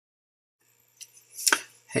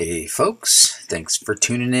Hey folks, thanks for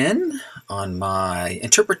tuning in on my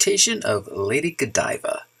interpretation of Lady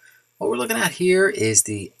Godiva. What we're looking at here is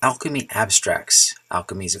the Alchemy Abstracts.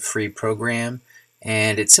 Alchemy is a free program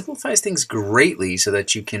and it simplifies things greatly so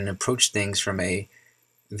that you can approach things from a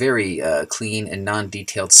very clean and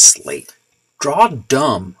non-detailed slate. Draw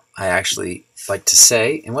dumb, I actually like to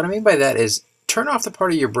say, and what I mean by that is turn off the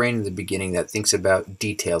part of your brain in the beginning that thinks about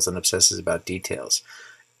details and obsesses about details.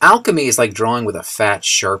 Alchemy is like drawing with a fat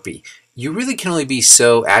Sharpie. You really can only be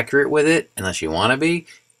so accurate with it, unless you want to be,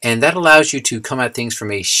 and that allows you to come at things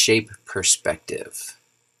from a shape perspective.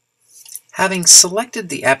 Having selected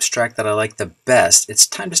the abstract that I like the best, it's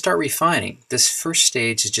time to start refining. This first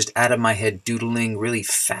stage is just out of my head doodling really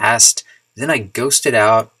fast, then I ghost it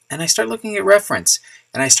out, and I start looking at reference,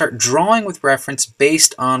 and I start drawing with reference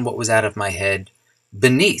based on what was out of my head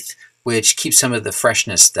beneath, which keeps some of the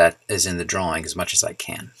freshness that is in the drawing as much as I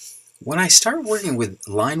can. When I start working with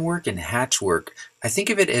line work and hatch work, I think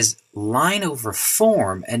of it as line over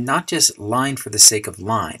form and not just line for the sake of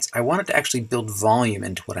lines. I want it to actually build volume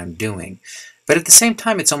into what I'm doing. But at the same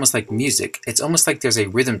time, it's almost like music. It's almost like there's a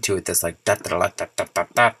rhythm to it that's like da da da da da da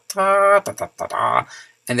da da da da da da.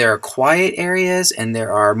 And there are quiet areas and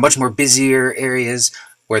there are much more busier areas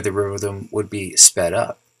where the rhythm would be sped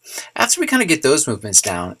up. After we kind of get those movements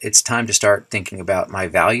down, it's time to start thinking about my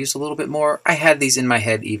values a little bit more. I had these in my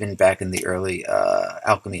head even back in the early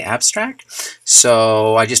Alchemy Abstract,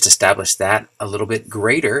 so I just established that a little bit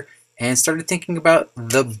greater and started thinking about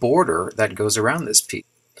the border that goes around this piece.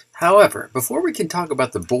 However, before we can talk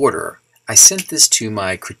about the border, I sent this to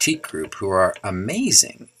my critique group, who are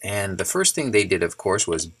amazing, and the first thing they did, of course,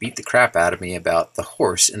 was beat the crap out of me about the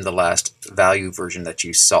horse in the last value version that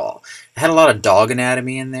you saw. It had a lot of dog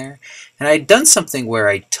anatomy in there, and I had done something where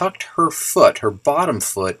I tucked her foot, her bottom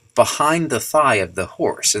foot, behind the thigh of the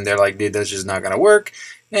horse, and they're like, dude, that's just not going to work.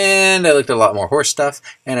 And I looked at a lot more horse stuff,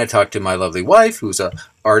 and I talked to my lovely wife, who's an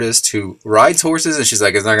artist who rides horses, and she's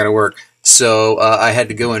like, it's not going to work. So I had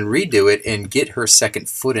to go and redo it and get her second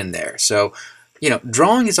foot in there. So,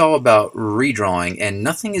 drawing is all about redrawing, and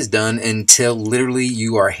nothing is done until literally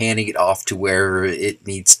you are handing it off to where it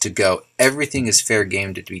needs to go. Everything is fair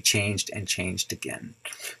game to be changed and changed again.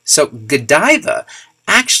 So Godiva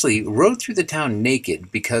actually rode through the town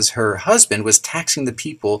naked because her husband was taxing the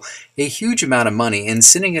people a huge amount of money and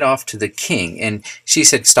sending it off to the king. And she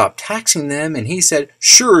said, stop taxing them. And he said,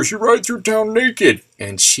 sure, she ride through town naked.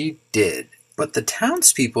 And she did. But the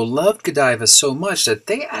townspeople loved Godiva so much that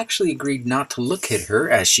they actually agreed not to look at her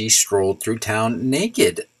as she strolled through town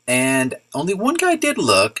naked. And only one guy did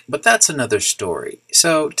look, but that's another story.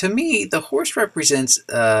 So to me, the horse represents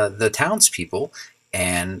the townspeople,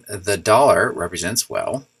 and the dollar represents,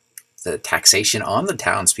 well, the taxation on the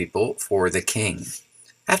townspeople for the king.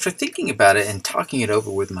 After thinking about it and talking it over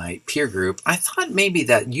with my peer group, I thought maybe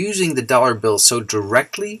that using the dollar bill so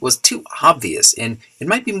directly was too obvious, and it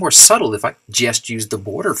might be more subtle if I just used the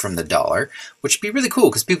border from the dollar, which would be really cool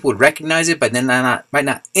because people would recognize it, but then might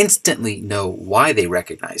not instantly know why they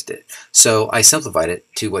recognized it. So I simplified it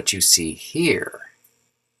to what you see here.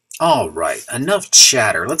 Alright, enough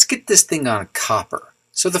chatter. Let's get this thing on copper.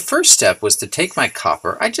 So the first step was to take my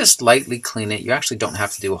copper. I just lightly clean it. You actually don't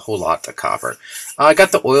have to do a whole lot to copper. I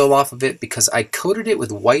got the oil off of it because I coated it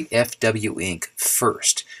with white FW ink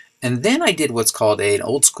first. And then I did what's called an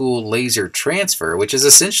old school laser transfer, which is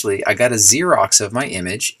essentially I got a Xerox of my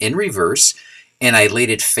image in reverse and I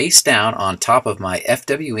laid it face down on top of my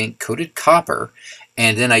FW ink coated copper,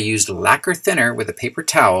 and then I used lacquer thinner with a paper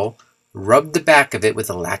towel, rubbed the back of it with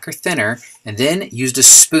a lacquer thinner, and then used a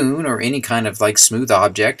spoon or any kind of like smooth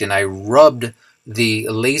object, and I rubbed the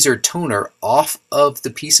laser toner off of the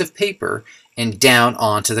piece of paper and down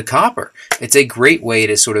onto the copper. It's a great way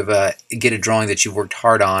to sort of get a drawing that you've worked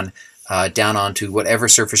hard on down onto whatever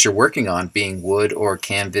surface you're working on, being wood or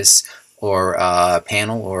canvas or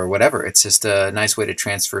panel or whatever. It's just a nice way to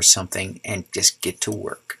transfer something and just get to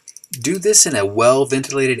work. Do this in a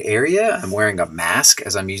well-ventilated area. I'm wearing a mask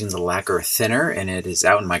as I'm using the lacquer thinner, and it is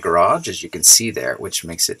out in my garage, as you can see there, which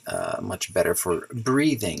makes it much better for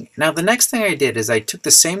breathing. Now, the next thing I did is I took the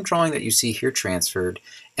same drawing that you see here transferred,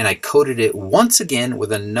 and I coated it once again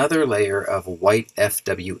with another layer of white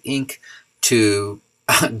FW ink to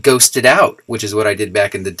ghost it out, which is what I did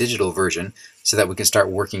back in the digital version, so that we can start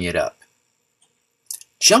working it up.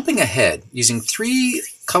 Jumping ahead, using 3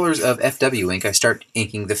 colors of FW ink, I start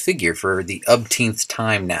inking the figure for the umpteenth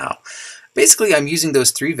time now. Basically, I'm using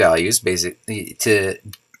those 3 values basically to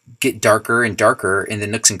get darker and darker in the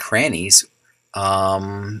nooks and crannies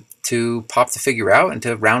to pop the figure out and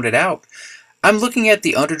to round it out. I'm looking at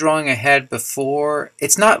the underdrawing I had before.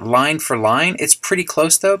 It's not line for line. It's pretty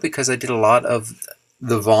close though, because I did a lot of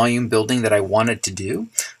the volume building that I wanted to do.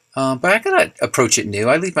 But I gotta approach it new.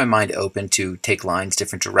 I leave my mind open to take lines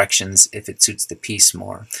different directions if it suits the piece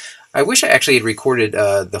more. I wish I actually had recorded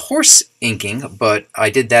the horse inking, but I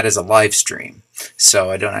did that as a live stream,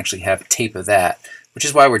 so I don't actually have a tape of that, which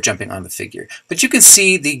is why we're jumping on the figure. But you can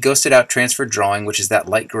see the ghosted out transfer drawing, which is that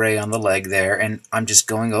light gray on the leg there, and I'm just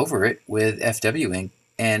going over it with FW ink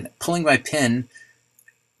and pulling my pen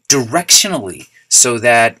directionally so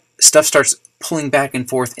that stuff starts pulling back and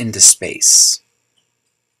forth into space.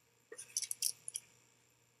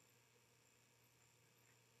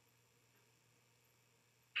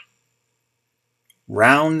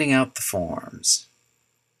 Rounding out the forms.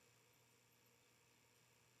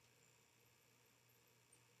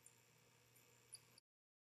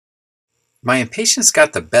 My impatience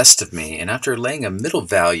got the best of me, and after laying a middle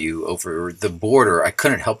value over the border, I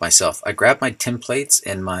couldn't help myself. I grabbed my templates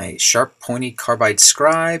and my sharp, pointy carbide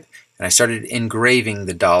scribe, and I started engraving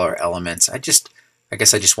the dollar elements. I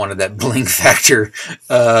guess I just wanted that bling factor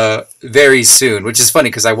very soon, which is funny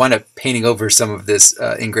because I wound up painting over some of this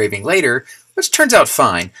engraving later, which turns out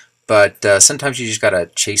fine. But sometimes you just gotta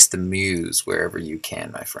chase the muse wherever you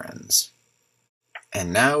can, my friends.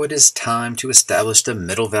 And now it is time to establish the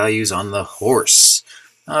middle values on the horse.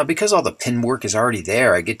 Because all the pin work is already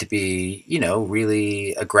there, I get to be,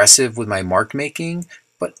 really aggressive with my mark making.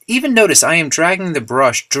 But even notice I am dragging the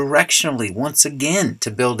brush directionally once again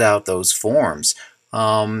to build out those forms.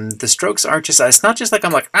 The strokes aren't just, it's not just like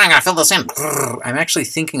I'm like, I gotta fill this in. I'm actually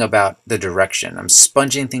thinking about the direction. I'm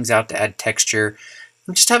sponging things out to add texture.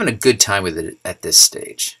 I'm just having a good time with it at this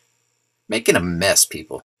stage. Making a mess,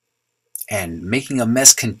 people. And making a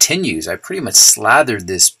mess continues. I pretty much slathered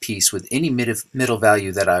this piece with any middle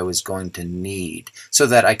value that I was going to need so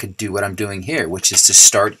that I could do what I'm doing here, which is to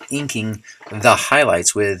start inking the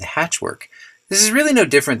highlights with hatchwork. This is really no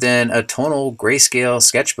different than a tonal grayscale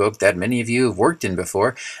sketchbook that many of you have worked in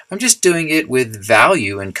before. I'm just doing it with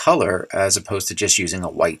value and color as opposed to just using a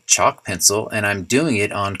white chalk pencil, and I'm doing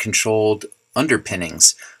it on controlled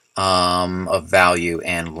underpinnings of value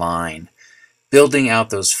and line. Building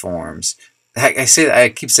out those forms.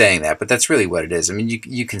 I keep saying that, but that's really what it is. I mean,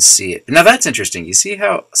 you can see it. Now that's interesting. You see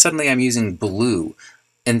how suddenly I'm using blue,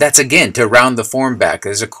 and that's again to round the form back.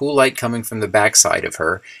 There's a cool light coming from the back side of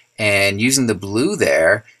her, and using the blue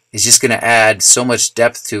there is just going to add so much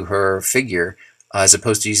depth to her figure as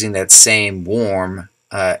opposed to using that same warm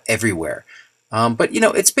everywhere. But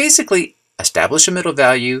it's basically establish a middle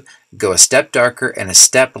value, go a step darker and a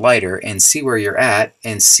step lighter, and see where you're at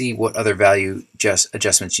and see what other value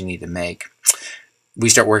adjustments you need to make. We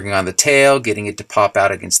start working on the tail, getting it to pop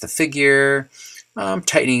out against the figure,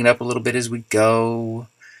 tightening it up a little bit as we go.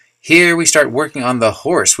 Here we start working on the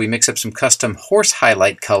horse. We mix up some custom horse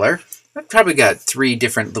highlight color. I've probably got 3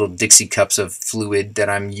 different little Dixie cups of fluid that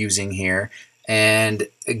I'm using here, and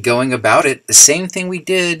going about it the same thing we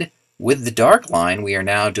did with the dark line we are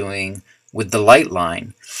now doing with the light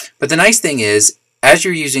line. But the nice thing is, as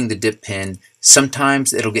you're using the dip pen,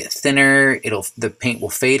 sometimes it'll get thinner, the paint will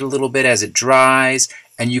fade a little bit as it dries,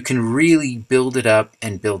 and you can really build it up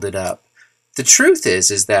and build it up. The truth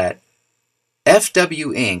is that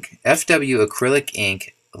FW ink, FW acrylic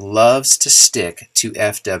ink, loves to stick to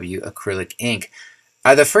FW acrylic ink.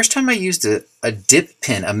 The first time I used a dip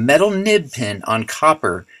pen, a metal nib pen on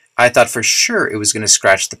copper, I thought for sure it was going to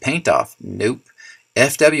scratch the paint off. Nope.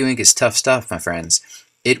 FW ink is tough stuff, my friends.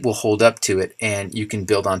 It will hold up to it, and you can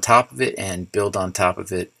build on top of it and build on top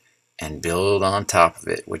of it and build on top of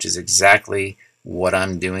it, which is exactly what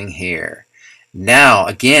I'm doing here. Now,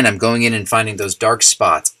 again, I'm going in and finding those dark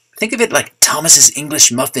spots. Think of it like Thomas's English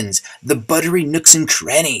muffins, the buttery nooks and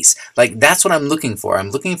crannies. Like, that's what I'm looking for.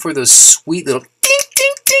 I'm looking for those sweet little ding,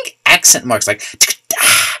 ding, ding accent marks, like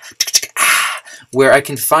where I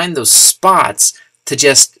can find those spots to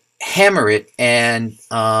just hammer it and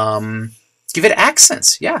give it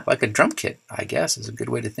accents. Yeah, like a drum kit, I guess, is a good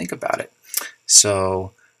way to think about it.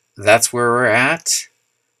 So that's where we're at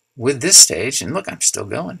with this stage. And look, I'm still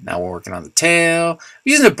going. Now we're working on the tail. I'm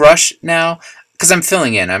using a brush now because I'm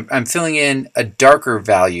filling in. I'm filling in a darker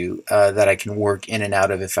value that I can work in and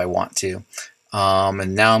out of if I want to.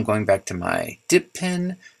 And now I'm going back to my dip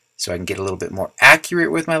pen so I can get a little bit more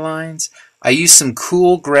accurate with my lines. I use some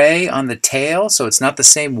cool gray on the tail, so it's not the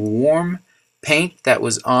same warm paint that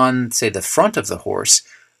was on, say, the front of the horse.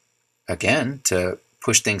 Again, to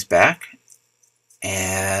push things back.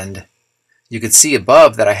 And You can see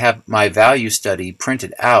above that I have my value study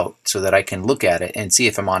printed out so that I can look at it and see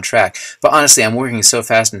if I'm on track. But honestly, I'm working so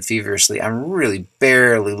fast and feverishly, I'm really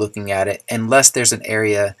barely looking at it unless there's an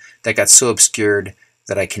area that got so obscured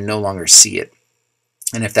that I can no longer see it.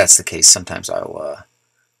 And if that's the case, sometimes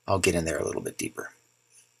I'll get in there a little bit deeper.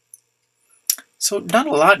 So not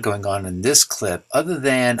a lot going on in this clip other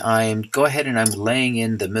than I'm laying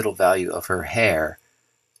in the middle value of her hair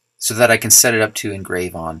so that I can set it up to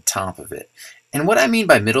engrave on top of it. And what I mean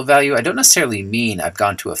by middle value, I don't necessarily mean I've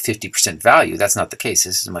gone to a 50% value. That's not the case.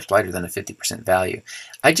 This is much lighter than a 50% value.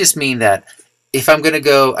 I just mean that if I'm going to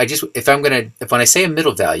go, when I say a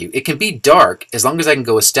middle value, it can be dark as long as I can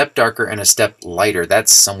go a step darker and a step lighter.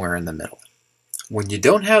 That's somewhere in the middle. When you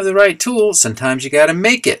don't have the right tool, sometimes you got to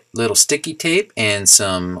make it. Little sticky tape and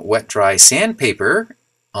some wet dry sandpaper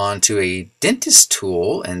onto a dentist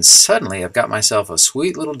tool, and suddenly I've got myself a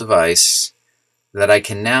sweet little device that I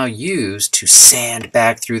can now use to sand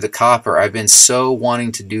back through the copper. I've been so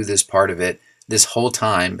wanting to do this part of it this whole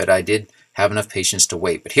time, but I did have enough patience to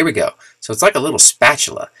wait. But here we go. So it's like a little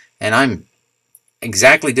spatula, and I'm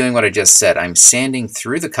exactly doing what I just said. I'm sanding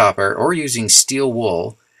through the copper or using steel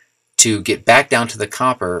wool to get back down to the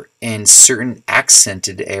copper in certain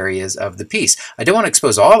accented areas of the piece. I don't want to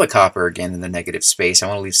expose all the copper again in the negative space. I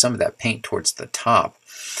want to leave some of that paint towards the top.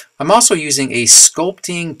 I'm also using a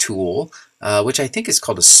sculpting tool, which I think is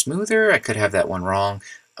called a smoother. I could have that one wrong.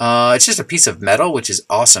 It's just a piece of metal, which is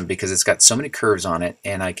awesome because it's got so many curves on it,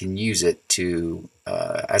 and I can use it to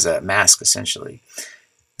as a mask, essentially.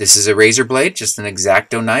 This is a razor blade, just an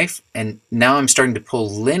X-Acto knife, and now I'm starting to pull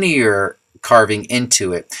linear carving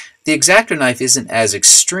into it. The X-Acto knife isn't as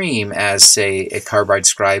extreme as, say, a carbide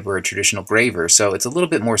scribe or a traditional graver, so it's a little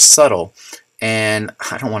bit more subtle, and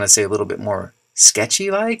I don't want to say a little bit more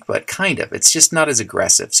sketchy-like, but kind of. It's just not as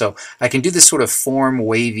aggressive. So I can do this sort of form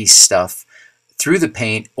wavy stuff through the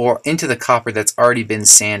paint or into the copper that's already been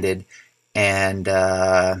sanded, and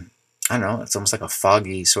I don't know, it's almost like a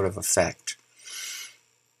foggy sort of effect.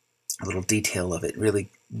 A little detail of it, really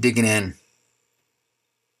digging in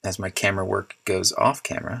as my camera work goes off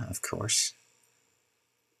camera, of course.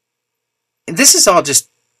 And this is all just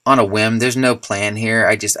on a whim. There's no plan here.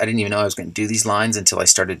 I didn't even know I was going to do these lines until I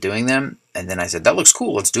started doing them. And then I said, that looks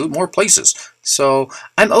cool. Let's do it more places. So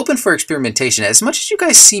I'm open for experimentation. As much as you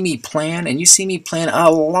guys see me plan, and you see me plan a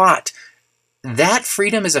lot, that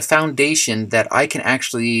freedom is a foundation that I can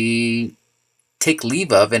actually take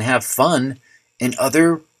leave of and have fun in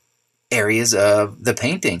other areas of the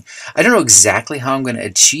painting. I don't know exactly how I'm going to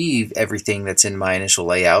achieve everything that's in my initial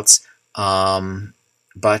layouts,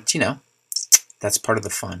 but you know, that's part of the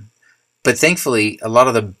fun. But thankfully, a lot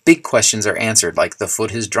of the big questions are answered, like the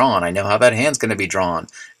foot is drawn. I know how that hand's going to be drawn. It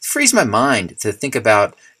frees my mind to think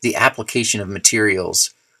about the application of materials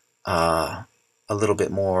a little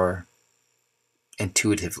bit more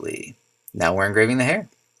intuitively. Now we're engraving the hair.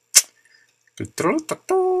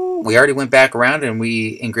 We already went back around and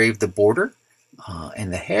we engraved the border.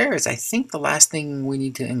 And the hair is, I think, the last thing we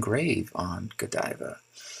need to engrave on Godiva.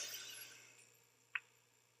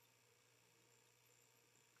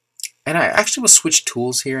 And I actually will switch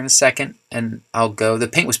tools here in a second, and I'll go. The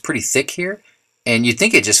paint was pretty thick here, and you'd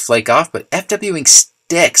think it'd just flake off, but FW ink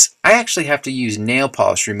sticks. I actually have to use nail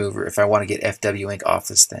polish remover if I want to get FW ink off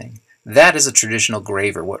this thing. That is a traditional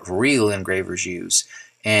graver, what real engravers use.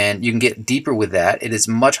 And you can get deeper with that. It is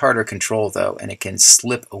much harder to control, though, and it can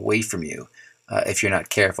slip away from you if you're not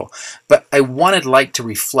careful. But I wanted light to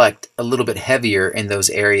reflect a little bit heavier in those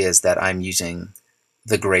areas that I'm using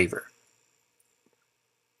the graver.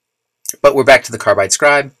 But we're back to the carbide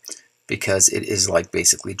scribe because it is like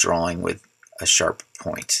basically drawing with a sharp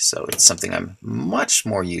point. So it's something I'm much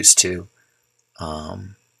more used to.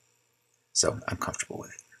 So I'm comfortable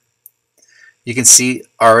with it. You can see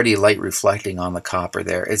already light reflecting on the copper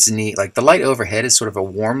there. It's neat. Like the light overhead is sort of a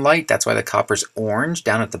warm light. That's why the copper's orange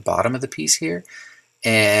down at the bottom of the piece here.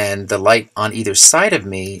 And the light on either side of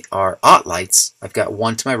me are aught lights. I've got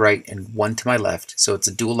one to my right and one to my left. So it's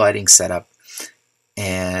a dual lighting setup.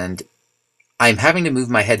 And I'm having to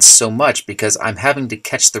move my head so much because I'm having to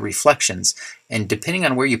catch the reflections. And depending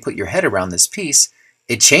on where you put your head around this piece,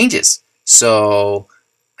 it changes. So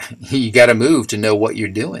you got to move to know what you're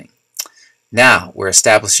doing. Now we're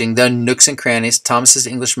establishing the nooks and crannies, Thomas's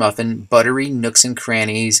English Muffin, buttery nooks and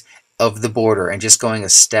crannies of the border, and just going a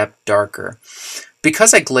step darker.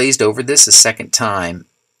 Because I glazed over this a second time,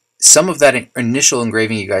 some of that initial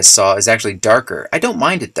engraving you guys saw is actually darker. I don't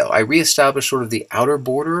mind it though. I reestablished sort of the outer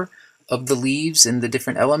border of the leaves and the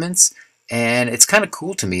different elements, and it's kind of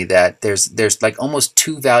cool to me that there's like almost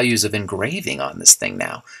two values of engraving on this thing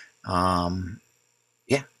now.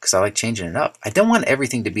 Yeah, because I like changing it up. I don't want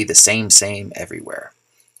everything to be the same everywhere.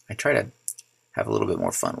 I try to have a little bit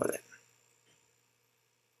more fun with it.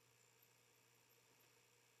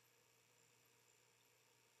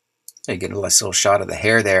 So you get a nice little shot of the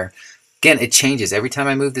hair there. Again, it changes. Every time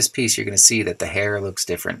I move this piece, you're going to see that the hair looks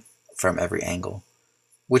different from every angle,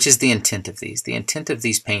 which is the intent of these. The intent of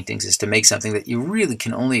these paintings is to make something that you really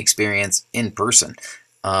can only experience in person.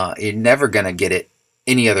 You're never going to get it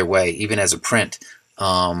any other way, even as a print.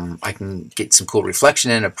 I can get some cool reflection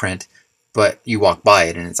in a print, but you walk by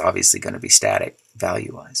it and it's obviously going to be static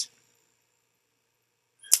value-wise.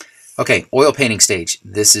 Okay, oil painting stage.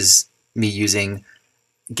 This is me using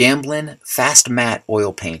Gamblin Fast Matte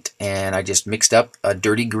oil paint, and I just mixed up a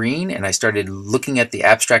dirty green and I started looking at the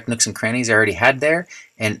abstract nooks and crannies I already had there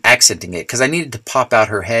and accenting it because I needed to pop out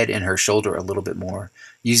her head and her shoulder a little bit more.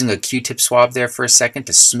 Using a Q-tip swab there for a second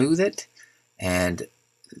to smooth it, and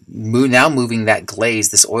now moving that glaze,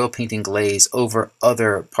 this oil painting glaze, over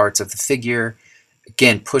other parts of the figure.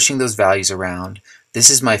 Again, pushing those values around. This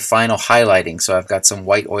is my final highlighting, so I've got some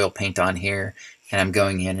white oil paint on here, and I'm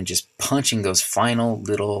going in and just punching those final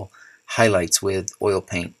little highlights with oil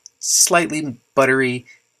paint. Slightly buttery,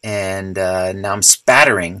 and now I'm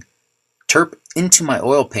spattering terp into my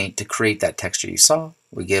oil paint to create that texture you saw.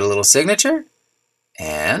 We get a little signature,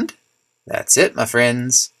 and that's it, my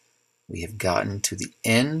friends. We have gotten to the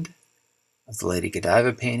end of the Lady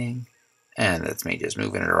Godiva painting, and that's me just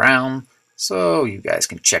moving it around so you guys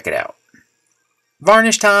can check it out.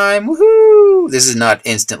 Varnish time! Woohoo! This is not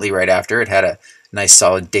instantly right after. It had a nice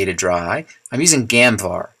solid day to dry. I'm using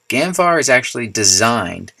Gamvar. Gamvar is actually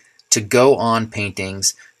designed to go on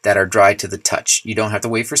paintings that are dry to the touch. You don't have to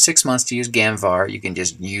wait for 6 months to use Gamvar. You can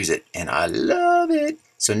just use it, and I love it.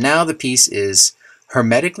 So now the piece is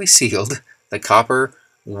hermetically sealed. The copper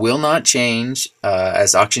will not change,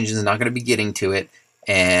 as oxygen is not going to be getting to it,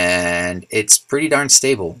 and it's pretty darn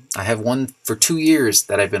stable. I have one for 2 years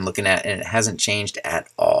that I've been looking at, and it hasn't changed at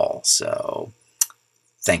all. So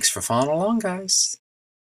thanks for following along, guys.